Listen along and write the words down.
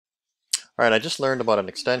All right, I just learned about an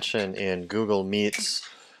extension in Google Meets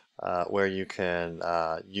where you can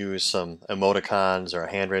use some emoticons or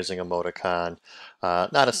a hand-raising emoticon.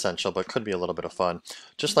 Not essential, but could be a little bit of fun.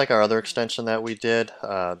 Just like our other extension that we did,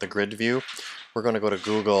 the grid view, we're going to go to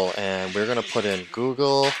Google and we're going to put in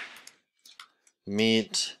Google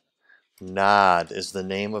Meet Nod is the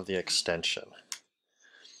name of the extension.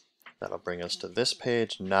 That'll bring us to this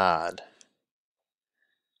page, Nod.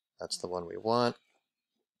 That's the one we want.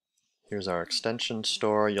 Here's our extension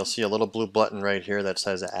store. You'll see a little blue button right here that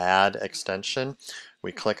says Add Extension.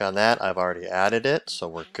 We click on that. I've already added it, so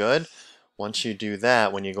we're good. Once you do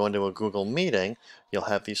that, when you go into a Google meeting, you'll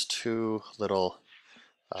have these two little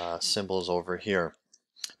symbols over here.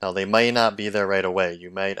 Now, they may not be there right away.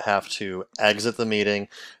 You might have to exit the meeting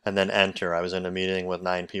and then enter. I was in a meeting with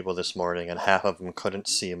 9 people this morning, and half of them couldn't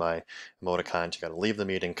see my emoticons. You got to leave the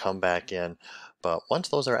meeting, come back in. But once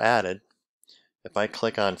those are added, if I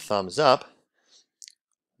click on thumbs up,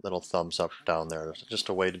 little thumbs up down there, just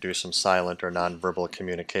a way to do some silent or nonverbal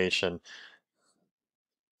communication.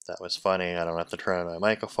 That was funny. I don't have to turn on my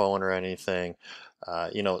microphone or anything.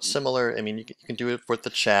 Similar, I mean, you can do it with the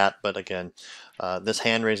chat, but again, this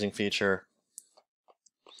hand raising feature,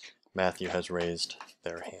 Matthew has raised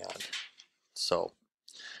their hand. So,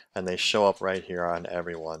 and they show up right here on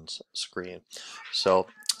everyone's screen. So,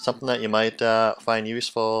 something that you might find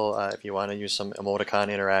useful if you want to use some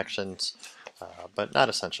emoticon interactions, but not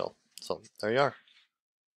essential. So, there you are.